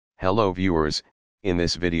Hello viewers, in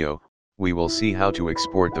this video, we will see how to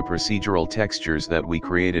export the procedural textures that we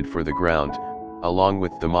created for the ground, along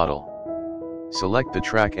with the model. Select the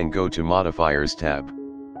track and go to Modifiers tab.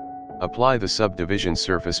 Apply the subdivision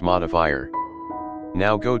surface modifier.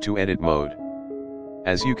 Now go to Edit mode.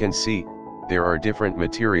 As you can see, there are different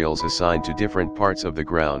materials assigned to different parts of the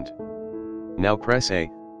ground. Now press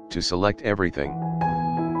A, to select everything.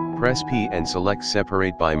 Press P and select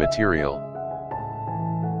Separate by Material.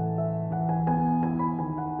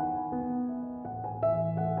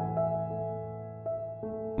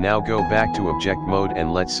 Now go back to Object mode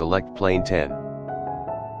and let's select Plane 10.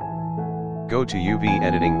 Go to UV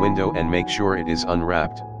editing window and make sure it is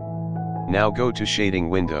unwrapped. Now go to Shading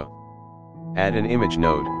window. Add an image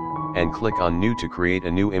node, and click on New to create a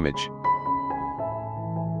new image.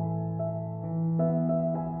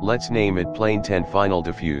 Let's name it Plane 10 Final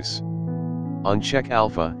Diffuse. Uncheck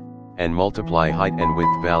Alpha, and multiply height and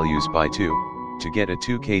width values by 2, to get a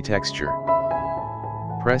 2K texture.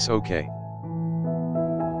 Press OK.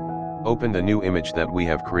 Open the new image that we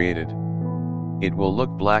have created. It will look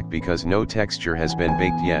black because no texture has been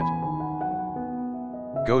baked yet.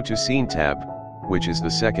 Go to Scene tab, which is the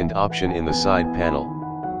second option in the side panel.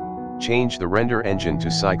 Change the render engine to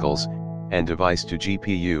cycles, and device to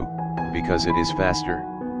GPU, because it is faster.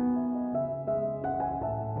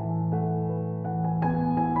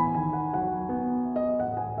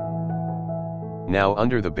 Now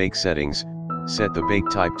under the bake settings, set the bake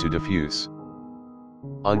type to diffuse.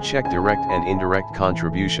 Uncheck direct and indirect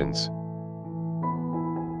contributions.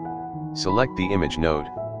 Select the image node,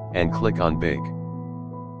 and click on Bake.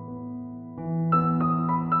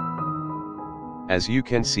 As you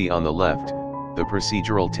can see on the left, the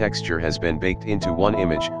procedural texture has been baked into one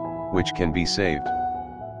image, which can be saved.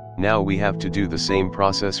 Now we have to do the same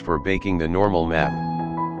process for baking the normal map.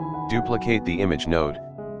 Duplicate the image node,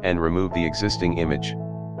 and remove the existing image.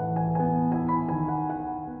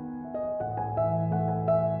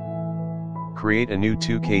 Create a new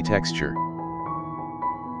 2K texture.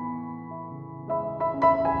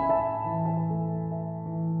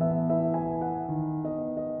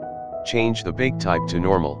 Change the bake type to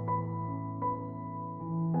normal.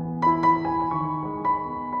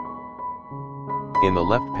 In the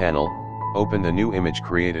left panel, open the new image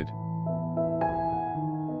created.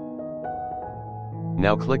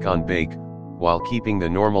 Now click on Bake, while keeping the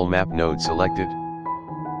normal map node selected.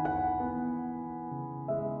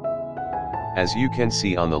 As you can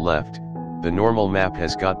see on the left, the normal map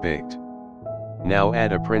has got baked. Now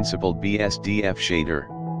add a principled BSDF shader.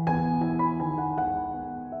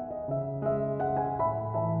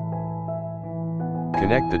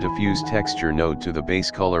 Connect the diffuse texture node to the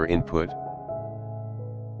base color input.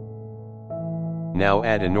 Now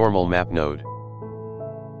add a normal map node.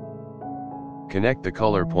 Connect the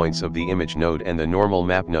color points of the image node and the normal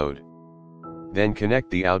map node. Then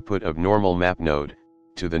connect the output of normal map node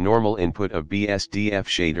to the normal input of BSDF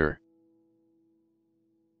shader.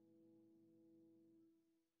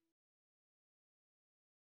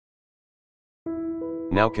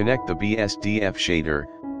 Now connect the BSDF shader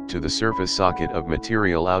to the surface socket of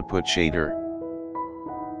material output shader.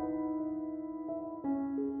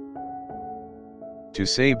 To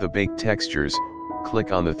save the baked textures,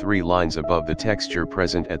 click on the 3 lines above the texture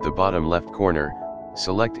present at the bottom left corner,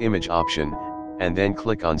 select Image option, and then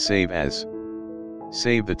click on Save As.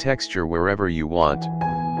 Save the texture wherever you want.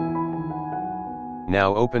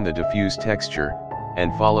 Now open the diffuse texture,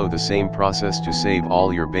 and follow the same process to save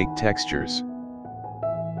all your baked textures.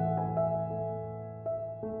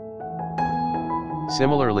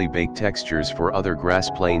 Similarly, bake textures for other grass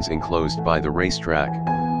planes enclosed by the racetrack.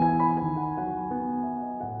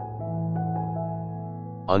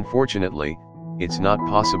 Unfortunately, it's not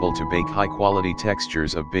possible to bake high-quality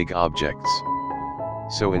textures of big objects.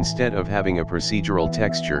 So instead of having a procedural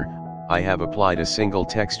texture, I have applied a single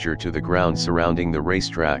texture to the ground surrounding the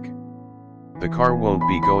racetrack. The car won't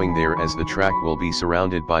be going there as the track will be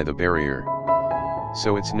surrounded by the barrier.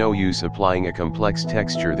 So it's no use applying a complex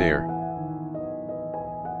texture there.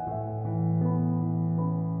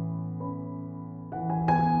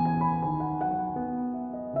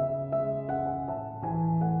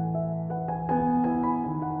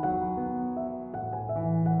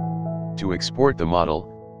 To export the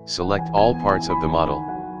model, select all parts of the model.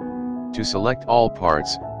 To select all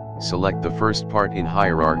parts, select the first part in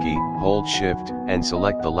hierarchy, hold Shift, and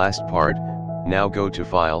select the last part. Now go to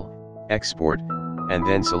File, Export, and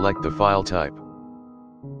then select the file type.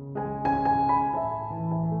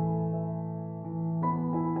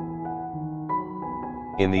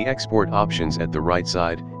 In the export options at the right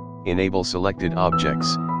side, enable selected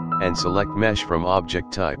objects, and select Mesh from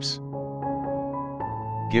Object Types.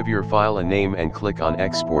 Give your file a name and click on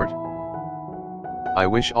Export. I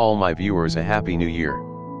wish all my viewers a happy new year.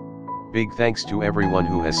 Big thanks to everyone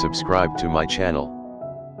who has subscribed to my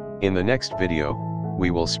channel. In the next video,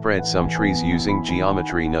 we will spread some trees using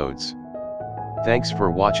geometry nodes. Thanks for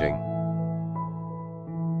watching.